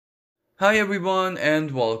Hi everyone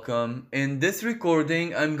and welcome. In this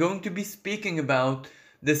recording, I'm going to be speaking about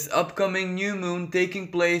this upcoming new moon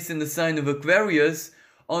taking place in the sign of Aquarius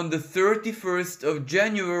on the 31st of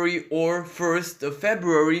January or 1st of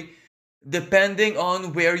February, depending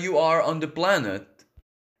on where you are on the planet.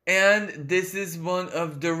 And this is one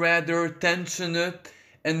of the rather tensionate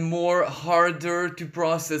and more harder to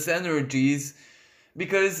process energies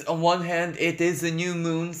because on one hand it is a new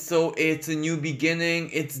moon, so it's a new beginning,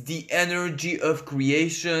 it's the energy of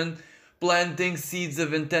creation, planting seeds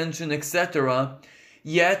of intention, etc.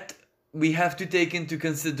 Yet we have to take into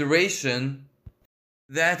consideration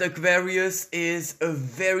that Aquarius is a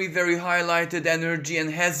very highlighted energy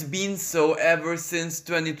and has been so ever since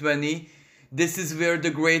 2020. This is where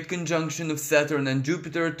the great conjunction of Saturn and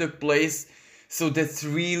Jupiter took place. So that's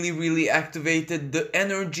really activated the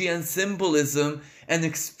energy and symbolism and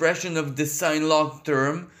expression of this sign long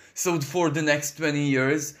term. So for the next 20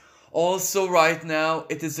 years. Also right now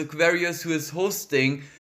it is Aquarius who is hosting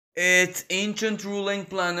its ancient ruling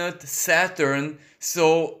planet Saturn.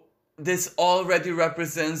 So this already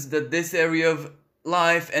represents that this area of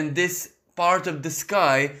life and this part of the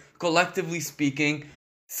sky, collectively speaking,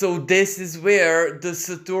 so this is where the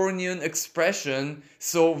Saturnian expression,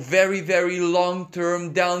 so very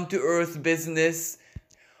long-term, down-to-earth business,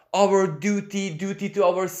 our duty to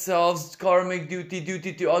ourselves, karmic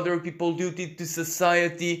duty to other people, duty to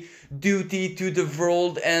society, duty to the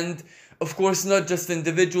world, and of course not just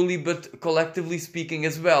individually but collectively speaking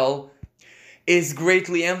as well, is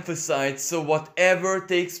greatly emphasized. So whatever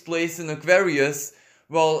takes place in Aquarius,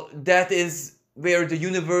 well, that is where the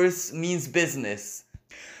universe means business.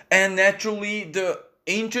 And naturally, the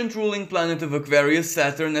ancient ruling planet of Aquarius,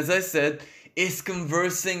 Saturn, as I said, is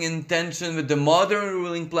conversing in tension with the modern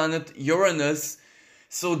ruling planet Uranus.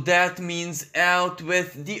 So that means out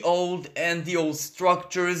with the old and the old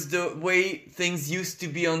structures, the way things used to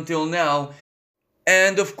be until now.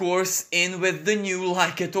 And of course, in with the new,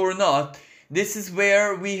 like it or not. This is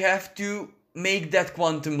where we have to make that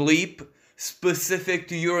quantum leap specific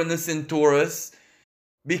to Uranus in Taurus,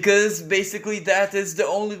 because basically that is the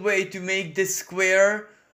only way to make this square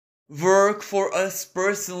work for us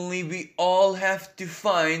personally. We all have to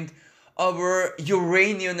find our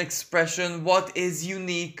Uranian expression, what is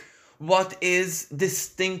unique, what is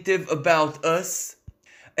distinctive about us,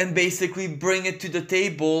 and basically bring it to the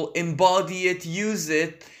table, embody it, use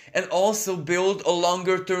it, and also build a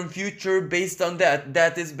longer term future based on that.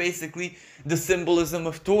 That is basically the symbolism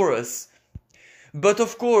of Taurus. But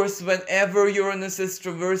of course, whenever Uranus is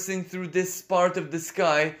traversing through this part of the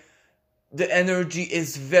sky, the energy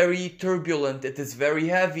is very turbulent, it is very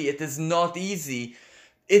heavy, it is not easy.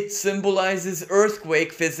 It symbolizes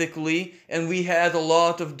earthquake physically, and we had a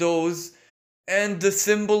lot of those. And the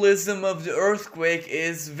symbolism of the earthquake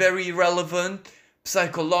is very relevant,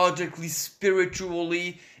 psychologically,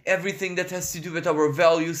 spiritually, everything that has to do with our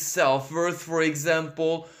values, self-worth, for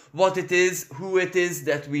example, what it is, who it is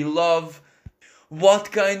that we love,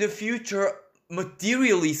 what kind of future,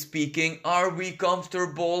 materially speaking, are we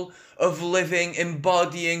comfortable of living,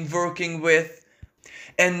 embodying, working with.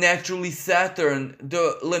 And naturally Saturn,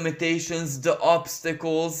 the limitations, the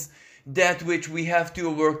obstacles, that which we have to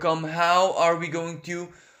overcome. How are we going to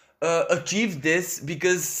achieve this?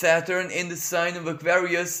 Because Saturn in the sign of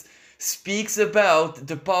Aquarius speaks about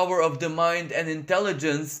the power of the mind and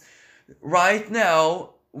intelligence. Right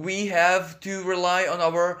now we have to rely on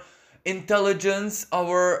our intelligence,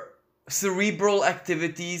 our cerebral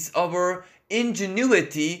activities, our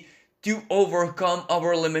ingenuity to overcome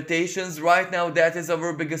our limitations. Right now that is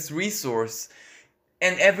our biggest resource.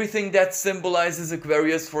 And everything that symbolizes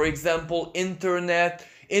Aquarius, for example, internet,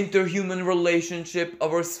 interhuman relationship,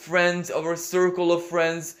 our friends, our circle of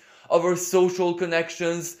friends, our social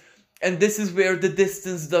connections. And this is where the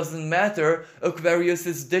distance doesn't matter. Aquarius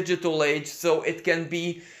is digital age, so it can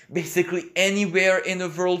be basically anywhere in the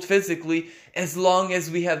world physically, as long as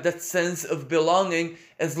we have that sense of belonging,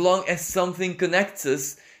 as long as something connects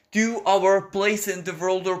us to our place in the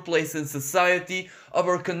world or place in society,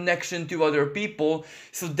 our connection to other people.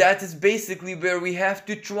 So that is basically where we have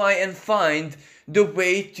to try and find the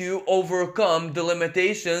way to overcome the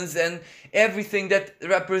limitations and everything that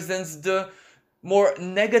represents the more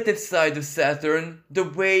negative side of Saturn, the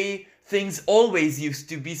way things always used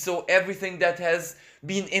to be. So everything that has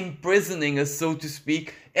been imprisoning us, so to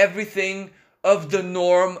speak, everything of the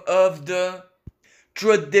norm, of the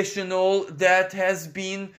traditional that has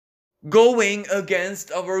been going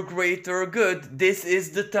against our greater good. This is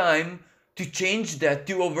the time to change that,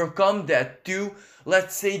 to overcome that, to,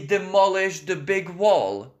 let's say, demolish the big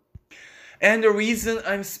wall. And the reason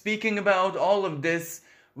I'm speaking about all of this,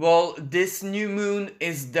 Well, this new moon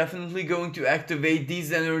is definitely going to activate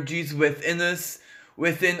these energies within us,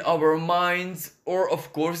 within our minds, or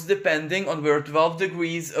of course, depending on where 12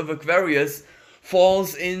 degrees of Aquarius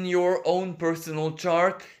falls in your own personal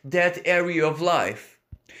chart, that area of life.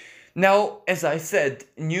 Now, as I said,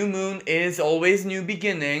 new moon is always new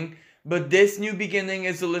beginning, but this new beginning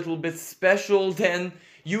is a little bit special than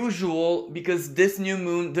usual because this new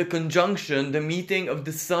moon, the conjunction, the meeting of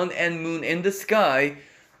the sun and moon in the sky,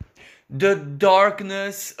 the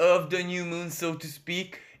darkness of the new moon, so to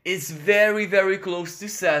speak, is very, very close to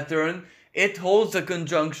Saturn. It holds a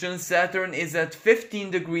conjunction. Saturn is at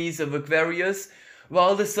 15 degrees of Aquarius,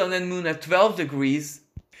 while the sun and moon at 12 degrees.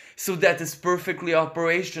 So that is perfectly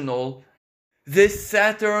operational. This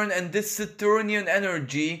Saturn and this Saturnian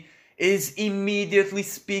energy is immediately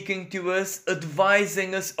speaking to us,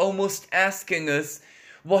 advising us, almost asking us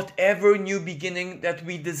whatever new beginning that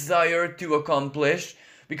we desire to accomplish.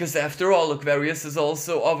 Because after all, Aquarius is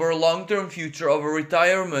also our long-term future, our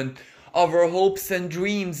retirement, our hopes and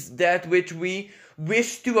dreams, that which we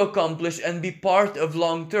wish to accomplish and be part of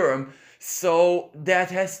long-term. So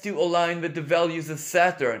that has to align with the values of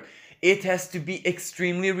Saturn. It has to be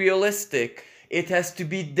extremely realistic. It has to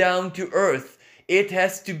be down to earth. It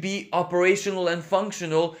has to be operational and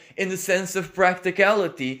functional in the sense of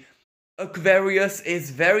practicality. Aquarius is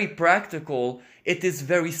very practical. It is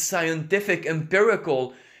very scientific,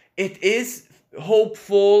 empirical. It is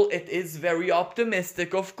hopeful. It is very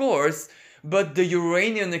optimistic, of course. But the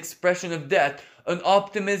Uranian expression of that, an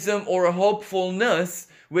optimism or a hopefulness,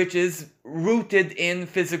 which is rooted in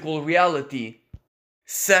physical reality.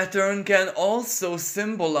 Saturn can also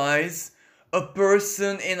symbolize a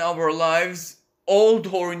person in our lives, old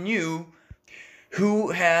or new,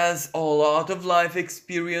 who has a lot of life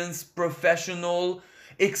experience, professional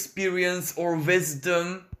experience or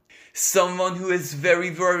wisdom, someone who is very,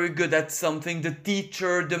 very good at something, the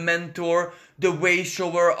teacher, the mentor, the way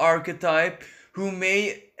shower archetype, who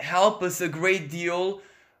may help us a great deal,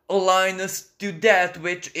 align us to that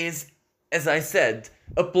which is, as I said,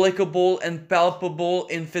 applicable and palpable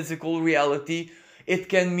in physical reality. It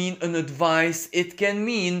can mean an advice, it can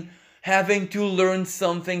mean having to learn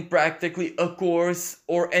something practically, a course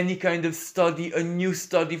or any kind of study, a new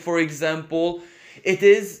study, for example. It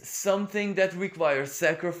is something that requires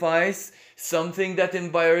sacrifice, something that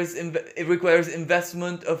requires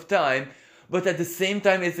investment of time, but at the same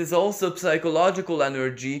time it is also psychological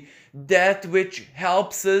energy, that which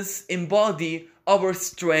helps us embody our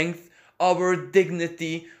strength, our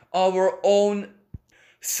dignity, our own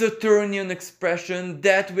Saturnian expression,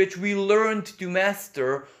 that which we learned to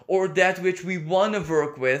master or that which we want to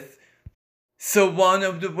work with. So one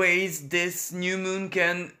of the ways this new moon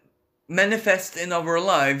can manifest in our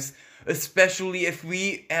lives, especially if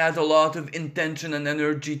we add a lot of intention and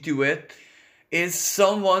energy to it, is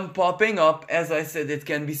someone popping up. As I said, it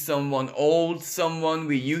can be someone old, someone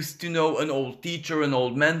we used to know, an old teacher, an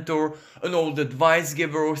old mentor, an old advice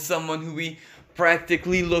giver, or someone who we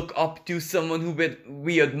practically look up to, someone who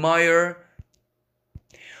we admire,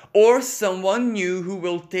 or someone new who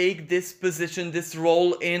will take this position, this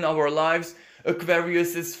role in our lives.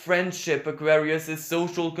 Aquarius is friendship, Aquarius is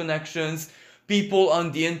social connections, people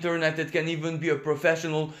on the internet. It can even be a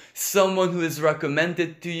professional, someone who is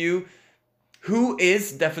recommended to you, who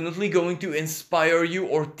is definitely going to inspire you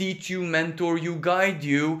or teach you, mentor you, guide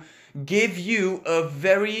you, give you a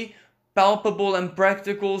very palpable and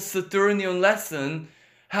practical Saturnian lesson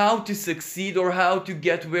how to succeed or how to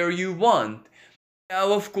get where you want.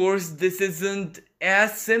 Now, of course, this isn't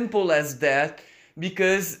as simple as that,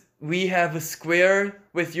 because we have a square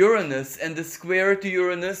with Uranus, and the square to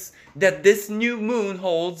Uranus that this new moon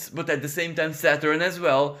holds, but at the same time Saturn as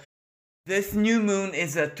well. This new moon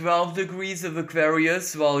is at 12 degrees of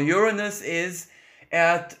Aquarius, while Uranus is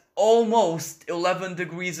at almost 11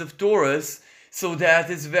 degrees of Taurus. So that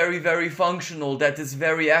is very, very functional, that is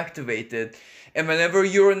very activated. And whenever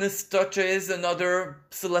Uranus touches another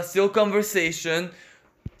celestial conversation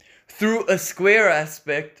through a square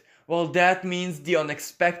aspect, well, that means the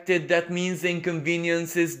unexpected, that means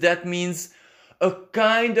inconveniences, that means a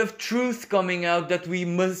kind of truth coming out that we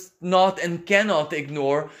must not and cannot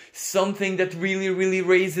ignore, something that really, really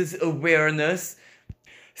raises awareness.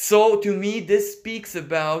 So to me, this speaks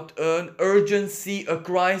about an urgency, a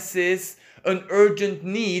crisis, an urgent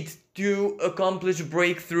need to accomplish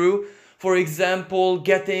breakthrough. For example,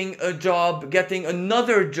 getting a job, getting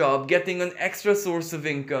another job, getting an extra source of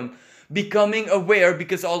income, becoming aware,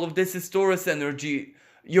 because all of this is Taurus energy,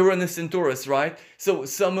 Uranus in Taurus, right? So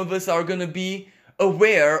some of us are gonna be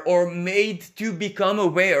aware, or made to become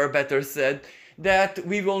aware, better said, that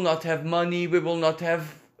we will not have money, we will not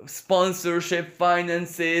have sponsorship,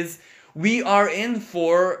 finances. We are in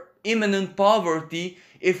for imminent poverty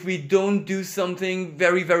if we don't do something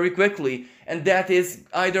very, very quickly. And that is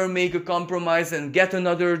either make a compromise and get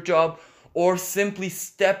another job, or simply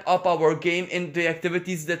step up our game in the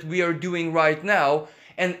activities that we are doing right now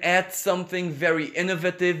and add something very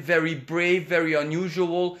innovative, very brave, very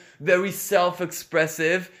unusual, very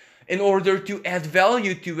self-expressive in order to add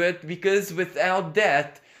value to it, because without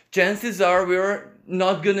that, chances are we're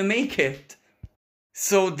not gonna make it.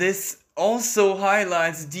 So this also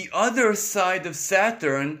highlights the other side of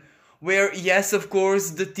Saturn, where yes, of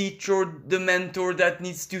course, the teacher, the mentor that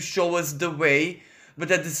needs to show us the way, but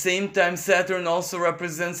at the same time, Saturn also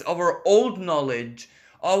represents our old knowledge,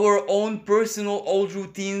 our own personal old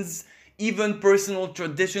routines, even personal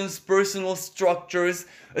traditions, personal structures,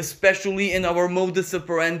 especially in our modus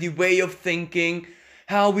operandi way of thinking,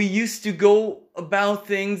 how we used to go about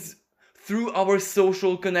things through our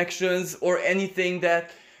social connections or anything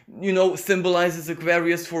that, symbolizes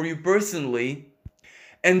Aquarius for you personally.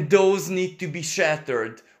 And those need to be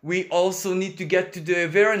shattered. We also need to get to the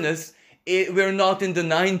awareness. We're not in the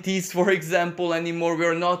 90s, for example, anymore.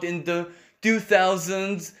 We're not in the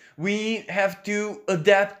 2000s. We have to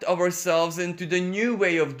adapt ourselves into the new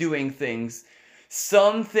way of doing things.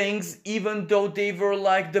 Some things, even though they were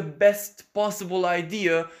like the best possible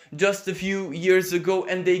idea just a few years ago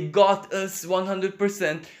and they got us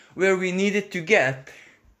 100% where we needed to get,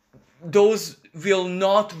 those will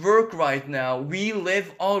not work right now. We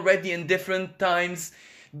live already in different times,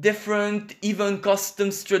 different even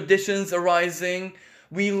customs, traditions arising.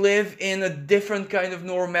 We live in a different kind of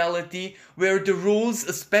normality where the rules,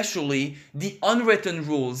 especially the unwritten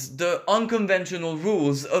rules, the unconventional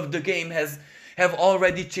rules of the game have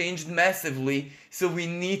already changed massively. So we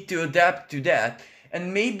need to adapt to that.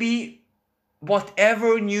 And maybe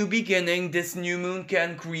whatever new beginning this new moon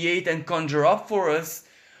can create and conjure up for us,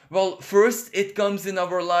 well, first it comes in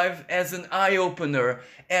our life as an eye-opener,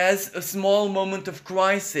 as a small moment of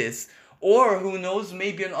crisis, or who knows,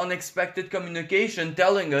 maybe an unexpected communication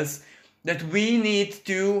telling us that we need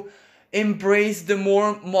to embrace the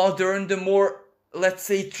more modern, the more, let's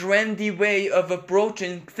say, trendy way of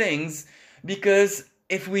approaching things, because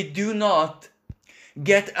if we do not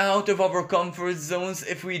get out of our comfort zones,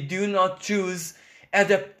 if we do not choose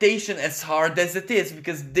adaptation as hard as it is,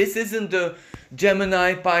 because this isn't the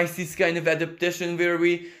Gemini Pisces kind of adaptation where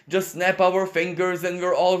we just snap our fingers and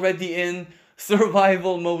we're already in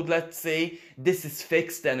survival mode, let's say. This is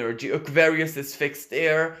fixed energy. Aquarius is fixed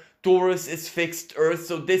air, Taurus is fixed earth,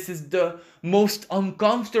 so this is the most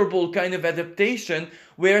uncomfortable kind of adaptation,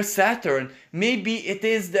 where Saturn, maybe it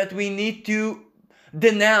is that we need to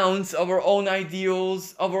denounce our own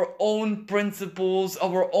ideals, our own principles,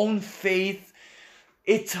 our own faith.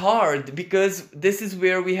 It's hard because this is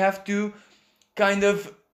where we have to kind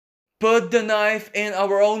of put the knife in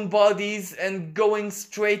our own bodies and going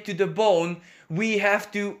straight to the bone. We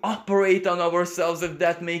have to operate on ourselves, if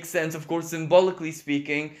that makes sense, of course, symbolically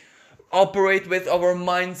speaking. Operate with our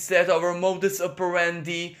mindset, our modus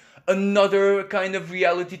operandi, another kind of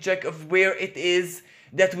reality check of where it is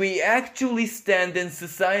that we actually stand in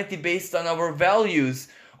society based on our values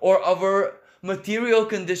or our material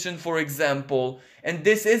condition, for example. And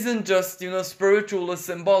this isn't just, spiritual or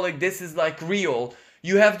symbolic, this is like real.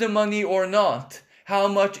 You have the money or not? How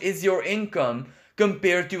much is your income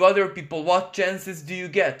compared to other people? What chances do you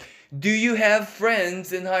get? Do you have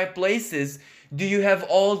friends in high places? Do you have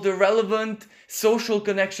all the relevant social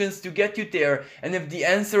connections to get you there? And if the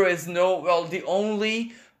answer is no, well, the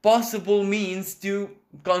only possible means to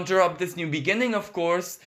conjure up this new beginning, of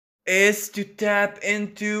course, is to tap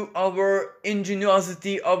into our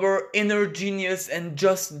ingenuity, our inner genius, and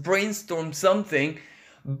just brainstorm something.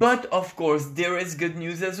 But of course, there is good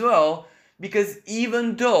news as well, because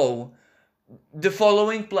even though the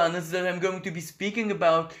following planets that I'm going to be speaking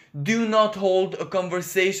about do not hold a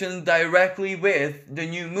conversation directly with the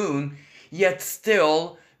new moon, yet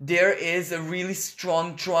still there is a really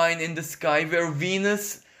strong trine in the sky where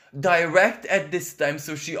Venus direct at this time,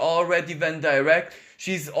 so she already went direct,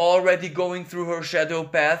 she's already going through her shadow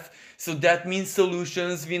path, so that means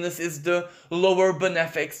solutions. Venus is the lower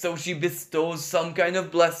benefic, so she bestows some kind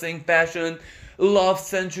of blessing, passion, love,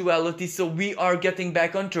 sensuality, so we are getting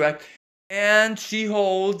back on track. And she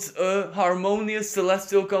holds a harmonious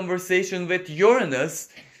celestial conversation with Uranus,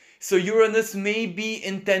 so Uranus may be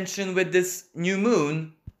in tension with this new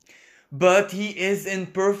moon, but he is in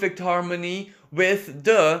perfect harmony with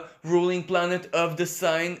the ruling planet of the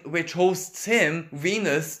sign which hosts him,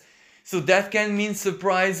 Venus. So that can mean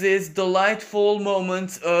surprises, delightful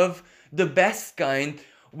moments of the best kind,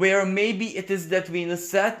 where maybe it is that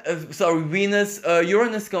Venus-Uranus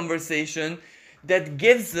conversation that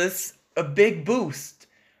gives us a big boost.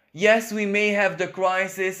 Yes, we may have the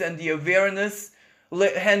crisis and the awareness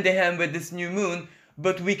hand in hand with this new moon,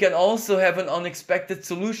 but we can also have an unexpected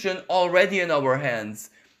solution already in our hands.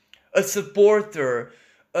 A supporter,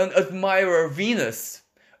 an admirer, Venus,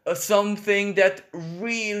 something that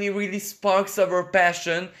really, really sparks our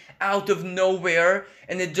passion out of nowhere,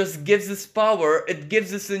 and it just gives us power. It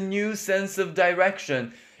gives us a new sense of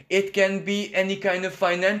direction. It can be any kind of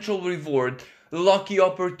financial reward, lucky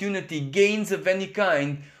opportunity, gains of any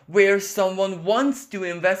kind, where someone wants to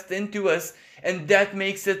invest into us, and that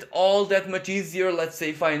makes it all that much easier, let's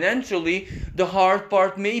say financially. The hard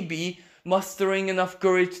part may be mustering enough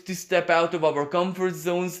courage to step out of our comfort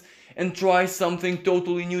zones and try something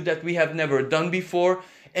totally new that we have never done before.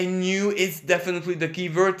 And new is definitely the key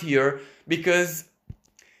word here, because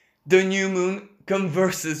the new moon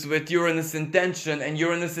converses with Uranus intention, and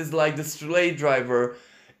Uranus is like the sleigh driver.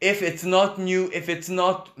 If it's not new, if it's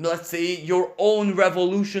not, let's say, your own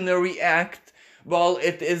revolutionary act, well,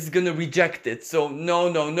 it is gonna reject it. So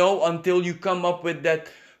no, until you come up with that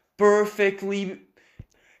perfectly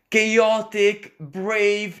chaotic,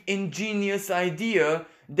 brave, ingenious idea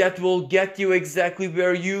that will get you exactly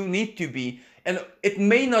where you need to be. And it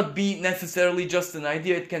may not be necessarily just an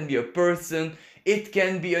idea, it can be a person, it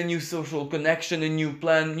can be a new social connection, a new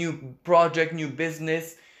plan, new project, new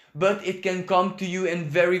business, but it can come to you in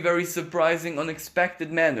very, very surprising,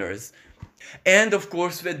 unexpected manners. And of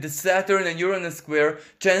course, with the Saturn and Uranus square,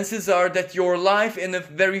 chances are that your life in a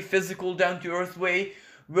very physical, down-to-earth way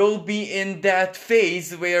will be in that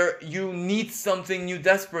phase where you need something new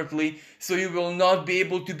desperately, so you will not be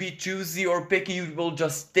able to be choosy or picky, you will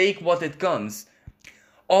just take what it comes.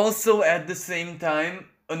 Also, at the same time,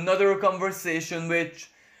 another conversation which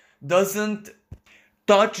doesn't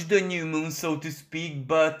touch the new moon, so to speak,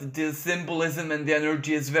 but the symbolism and the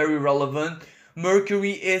energy is very relevant.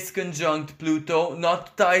 Mercury is conjunct Pluto,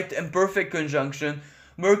 not tight and perfect conjunction.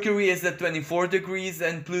 Mercury is at 24 degrees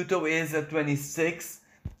and Pluto is at 26,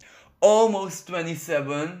 almost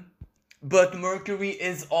 27. But Mercury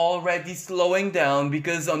is already slowing down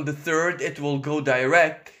because on the 3rd it will go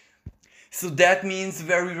direct. So that means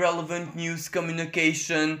very relevant news,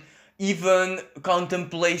 communication, even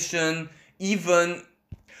contemplation, even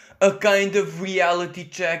a kind of reality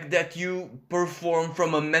check that you perform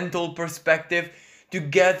from a mental perspective to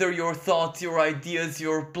gather your thoughts, your ideas,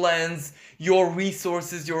 your plans, your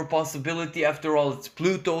resources, your possibility. After all, it's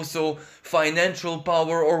Pluto, so financial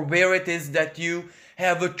power, or where it is that you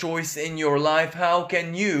have a choice in your life. How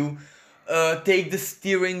can you take the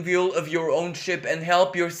steering wheel of your own ship and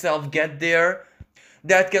help yourself get there?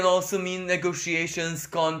 That can also mean negotiations,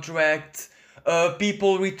 contracts,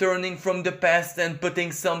 people returning from the past and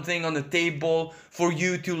putting something on the table for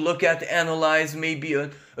you to look at, analyze, maybe a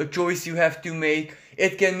choice you have to make.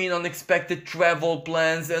 It can mean unexpected travel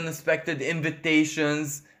plans, unexpected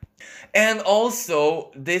invitations. And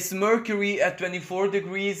also, this Mercury at 24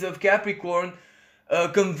 degrees of Capricorn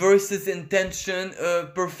converses in tension,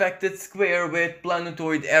 perfected square with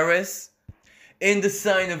planetoid Eris in the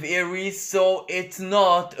sign of Aries, so it's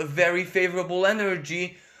not a very favorable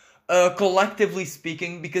energy. Collectively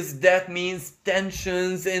speaking, because that means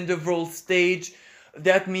tensions in the world stage,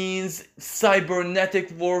 that means cybernetic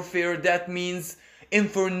warfare, that means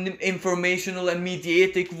informational and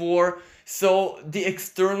mediatic war. So the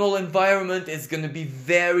external environment is going to be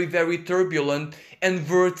very, very turbulent, and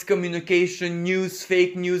words, communication, news,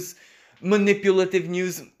 fake news, manipulative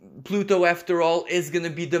news. Pluto, after all, is going to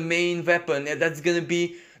be the main weapon, and that's going to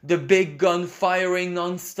be the big gun firing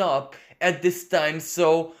non-stop at this time.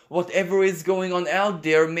 So whatever is going on out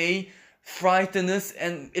there may frighten us,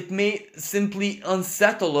 and it may simply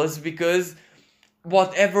unsettle us, because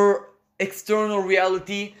whatever external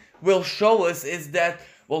reality will show us is that,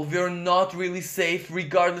 well, we're not really safe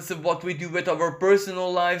regardless of what we do with our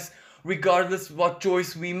personal lives, regardless of what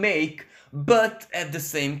choice we make. But at the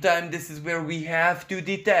same time, this is where we have to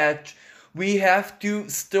detach. We have to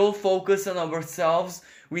still focus on ourselves.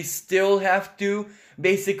 We still have to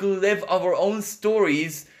basically live our own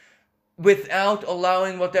stories without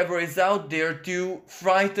allowing whatever is out there to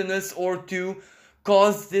frighten us or to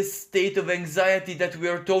cause this state of anxiety that we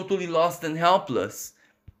are totally lost and helpless.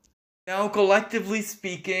 Now, collectively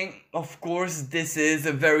speaking, of course, this is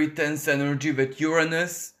a very tense energy with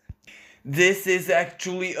Uranus. This is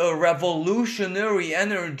actually a revolutionary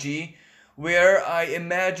energy, where I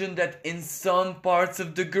imagine that in some parts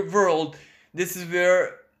of the world, this is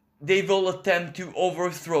where they will attempt to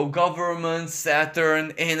overthrow governments.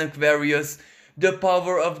 Saturn in Aquarius the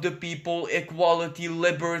power of the people, equality,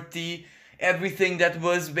 liberty, everything that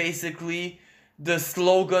was basically the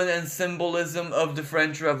slogan and symbolism of the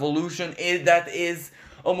French Revolution. That is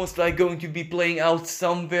almost like going to be playing out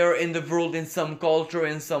somewhere in the world, in some culture,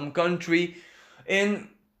 in some country, in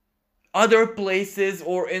other places,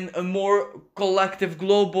 or in a more collective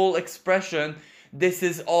global expression. This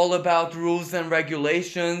is all about rules and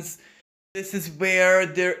regulations. This is where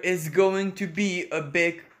there is going to be a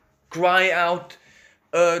big cry out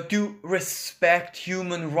to respect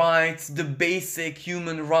human rights, the basic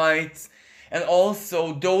human rights, and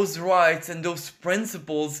also those rights and those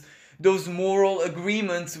principles, those moral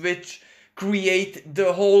agreements which create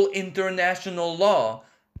the whole international law.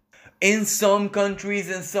 In some countries,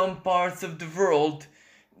 in some parts of the world,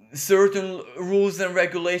 certain rules and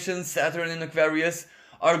regulations, Saturn and Aquarius,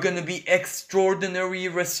 are going to be extraordinarily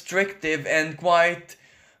restrictive and quite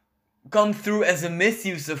come through as a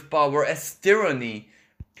misuse of power, as tyranny.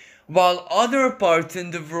 While other parts in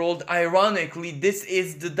the world, ironically, this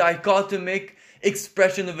is the dichotomic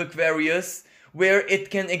expression of Aquarius, where it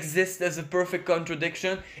can exist as a perfect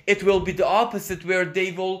contradiction. It will be the opposite, where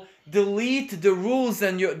they will delete the rules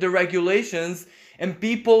and the regulations, and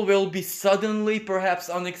people will be suddenly, perhaps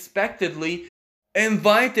unexpectedly,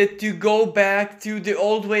 invited to go back to the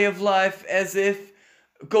old way of life as if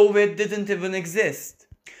COVID didn't even exist.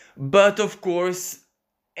 But of course,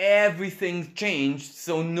 everything changed,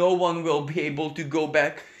 so no one will be able to go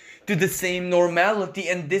back to the same normality,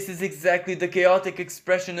 and this is exactly the chaotic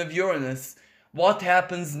expression of Uranus. What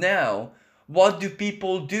happens now? What do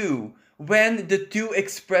people do when the two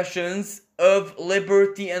expressions of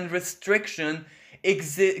liberty and restriction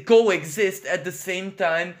coexist at the same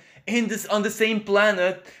time on the same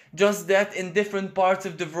planet, just that in different parts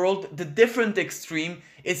of the world the different extreme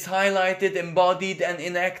is highlighted, embodied, and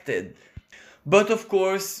enacted? But of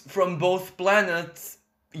course, from both planets,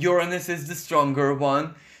 Uranus is the stronger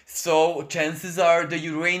one, so chances are the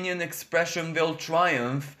Uranian expression will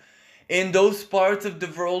triumph. In those parts of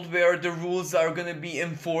the world where the rules are going to be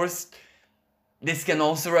enforced, this can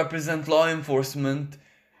also represent law enforcement.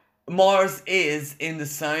 Mars is in the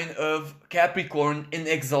sign of Capricorn in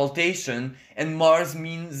exaltation, and Mars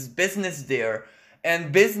means business there.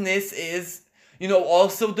 And business is,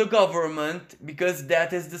 also the government, because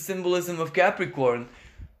that is the symbolism of Capricorn.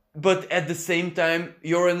 But at the same time,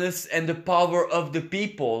 Uranus and the power of the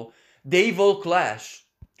people, they will clash.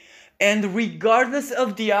 And regardless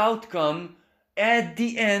of the outcome, at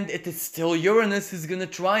the end, it is still Uranus who's gonna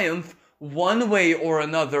triumph one way or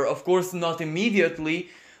another. Of course, not immediately,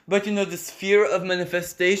 but the sphere of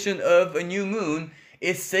manifestation of a new moon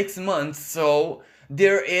is 6 months, so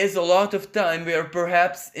there is a lot of time where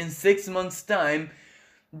perhaps in 6 months' time,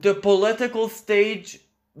 the political stage,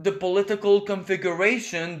 the political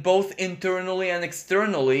configuration, both internally and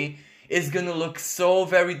externally, is gonna look so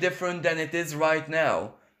very different than it is right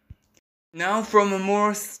now. Now, from a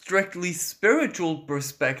more strictly spiritual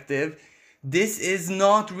perspective, this is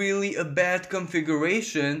not really a bad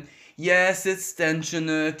configuration. Yes, it's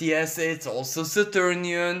tensionate, yes, it's also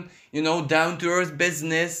Saturnian, down to earth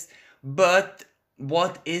business, but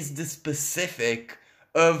what is the specific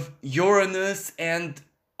of Uranus and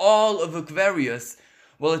all of Aquarius?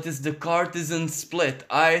 Well, it is the Cartesian split.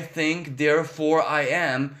 I think, therefore I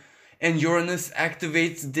am, and Uranus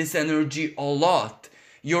activates this energy a lot.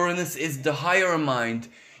 Uranus is the higher mind.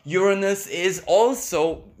 Uranus is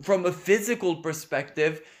also, from a physical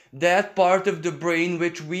perspective, that part of the brain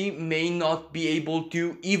which we may not be able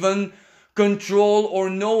to even control or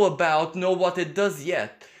know what it does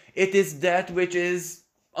yet. It is that which is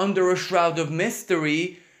under a shroud of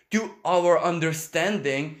mystery to our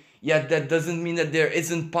understanding, yet that doesn't mean that there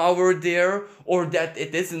isn't power there or that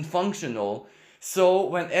it isn't functional. So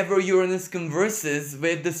whenever Uranus converses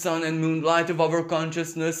with the sun and moon, light of our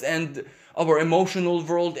consciousness and our emotional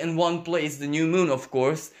world in one place, the new moon of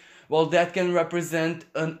course, well, that can represent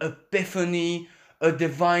an epiphany, a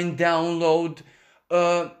divine download,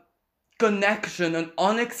 a connection, an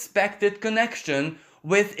unexpected connection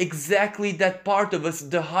with exactly that part of us,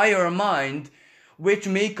 the higher mind, which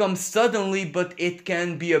may come suddenly, but it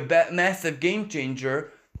can be a massive game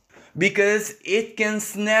changer, because it can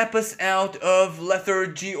snap us out of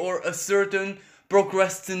lethargy or a certain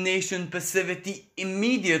procrastination, passivity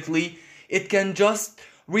immediately. It can just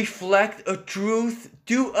reflect a truth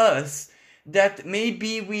to us that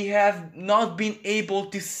maybe we have not been able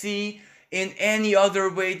to see in any other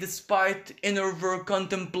way, despite inner work,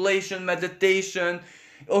 contemplation, meditation,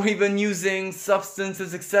 or even using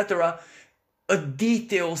substances, etc. A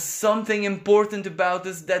detail, something important about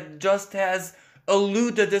us that just has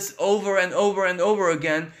eluded us over and over and over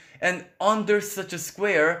again, and under such a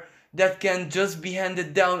square that can just be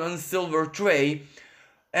handed down on a silver tray.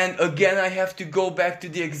 And again, I have to go back to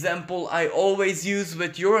the example I always use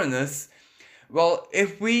with Uranus. Well,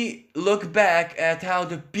 if we look back at how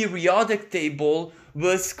the periodic table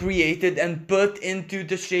was created and put into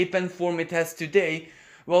the shape and form it has today,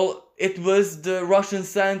 well, it was the Russian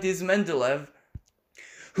scientist Mendeleev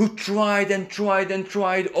who tried and tried and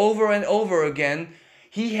tried over and over again.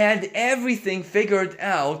 He had everything figured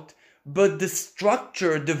out, but the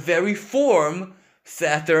structure, the very form,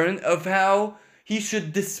 Saturn, of how he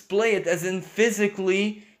should display it, as in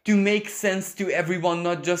physically to make sense to everyone,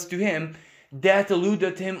 not just to him, that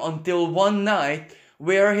eluded him until one night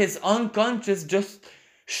where his unconscious just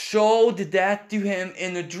showed that to him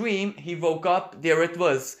in a dream. He woke up, there it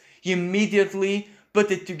was. He immediately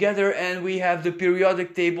put it together and we have the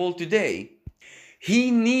periodic table today.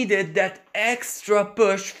 He needed that extra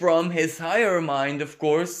push from his higher mind, of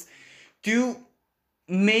course, to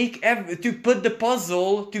to put the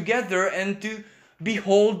puzzle together and to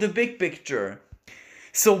behold the big picture.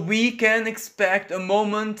 So we can expect a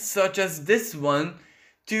moment such as this one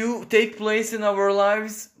to take place in our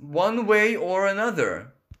lives one way or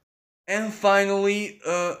another. And finally,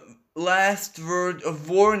 last word of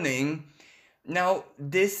warning. Now,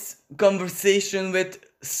 this conversation with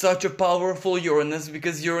such a powerful Uranus,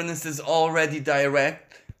 because Uranus is already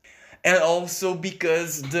direct, and also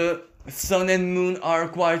because the Sun and Moon are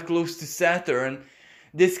quite close to Saturn,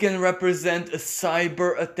 this can represent a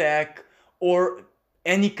cyber attack or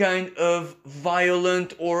any kind of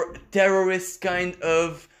violent or terrorist kind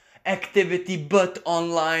of activity, but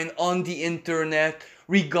online, on the internet,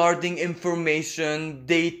 regarding information,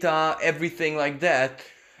 data, everything like that.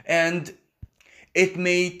 And it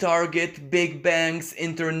may target big banks,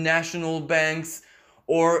 international banks,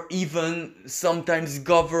 or even sometimes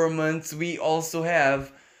governments. We also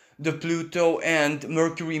have the Pluto and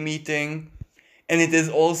Mercury meeting, and it is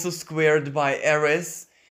also squared by Eris.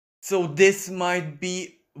 So this might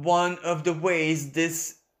be one of the ways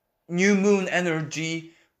this new moon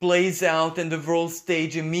energy plays out in the world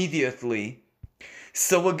stage immediately.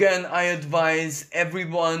 So again, I advise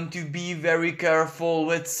everyone to be very careful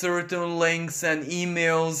with certain links and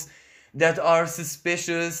emails that are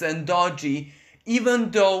suspicious and dodgy,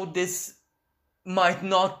 even though this might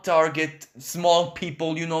not target small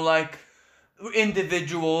people, like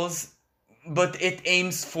individuals, but it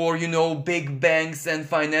aims for, big banks and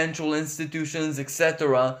financial institutions,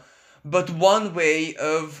 etc. But one way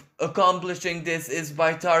of accomplishing this is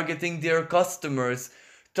by targeting their customers,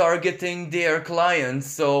 targeting their clients.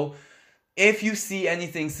 So if you see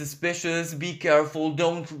anything suspicious, be careful,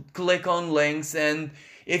 don't click on links, and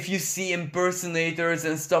if you see impersonators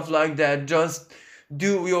and stuff like that, just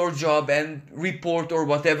do your job and report or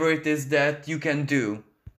whatever it is that you can do.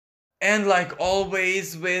 And like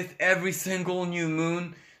always with every single new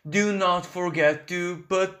moon, do not forget to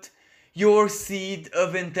put your seed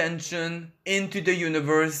of intention into the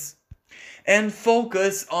universe and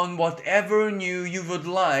focus on whatever new you would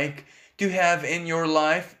like to have in your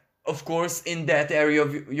life. Of course, in that area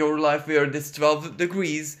of your life where this 12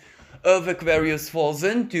 degrees of Aquarius falls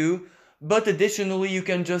into. But additionally, you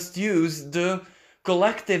can just use the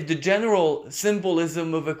collective, the general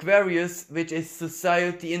symbolism of Aquarius, which is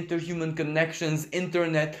society, interhuman connections,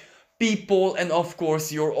 internet, people, and of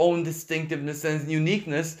course your own distinctiveness and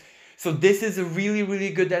uniqueness. So this is a really,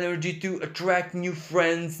 really good energy to attract new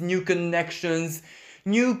friends, new connections,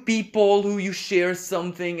 new people who you share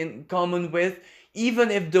something in common with,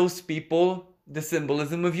 even if those people, the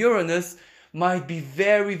symbolism of Uranus, might be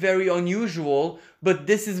very, very unusual, but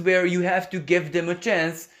this is where you have to give them a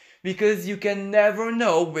chance, because you can never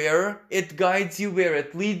know where it guides you, where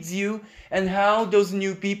it leads you, and how those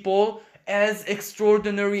new people, as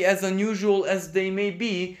extraordinary, as unusual as they may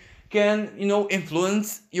be, can,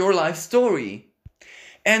 influence your life story.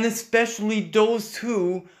 And especially those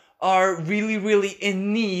who are really, really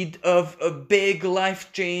in need of a big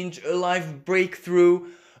life change, a life breakthrough,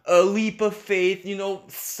 a leap of faith,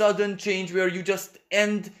 sudden change where you just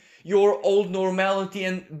end your old normality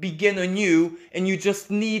and begin anew, and you just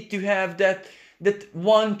need to have that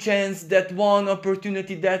one chance, that one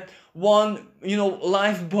opportunity, that one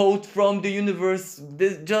lifeboat from the universe,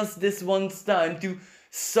 this one's time to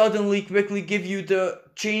suddenly quickly give you the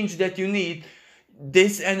change that you need.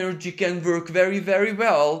 This energy can work very, very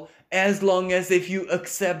well, as long as if you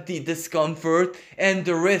accept the discomfort and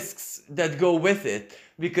the risks that go with it,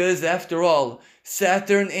 because after all,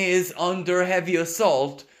 Saturn is under heavy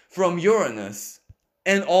assault from Uranus.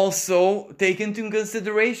 And also take into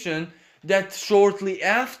consideration that shortly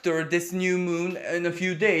after this new moon, in a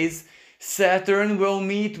few days, Saturn will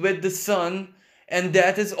meet with the Sun, and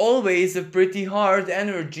that is always a pretty hard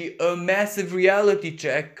energy, a massive reality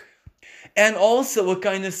check, and also a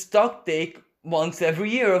kind of stock take once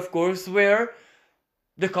every year, of course, where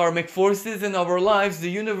the karmic forces in our lives,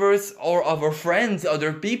 the universe, or our friends,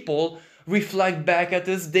 other people, reflect back at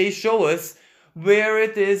us. They show us where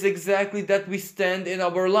it is exactly that we stand in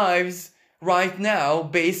our lives right now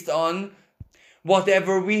based on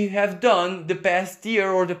whatever we have done the past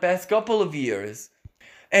year or the past couple of years.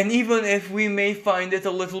 And even if we may find it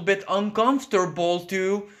a little bit uncomfortable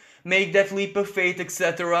to make that leap of faith,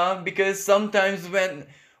 etc., because sometimes when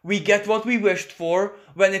we get what we wished for,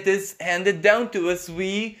 when it is handed down to us,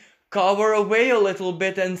 we cower away a little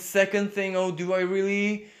bit and second think, oh, do I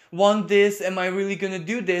really want this? Am I really gonna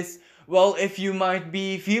do this? Well, if you might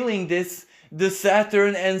be feeling this, the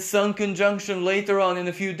Saturn and Sun conjunction later on in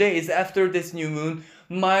a few days after this new moon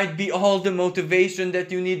might be all the motivation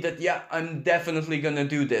that you need, that yeah, I'm definitely gonna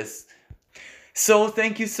do this. So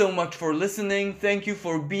thank you so much for listening, thank you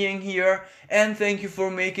for being here, and thank you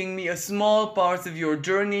for making me a small part of your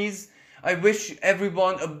journeys. I wish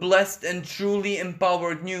everyone a blessed and truly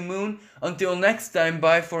empowered new moon. Until next time,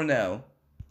 bye for now.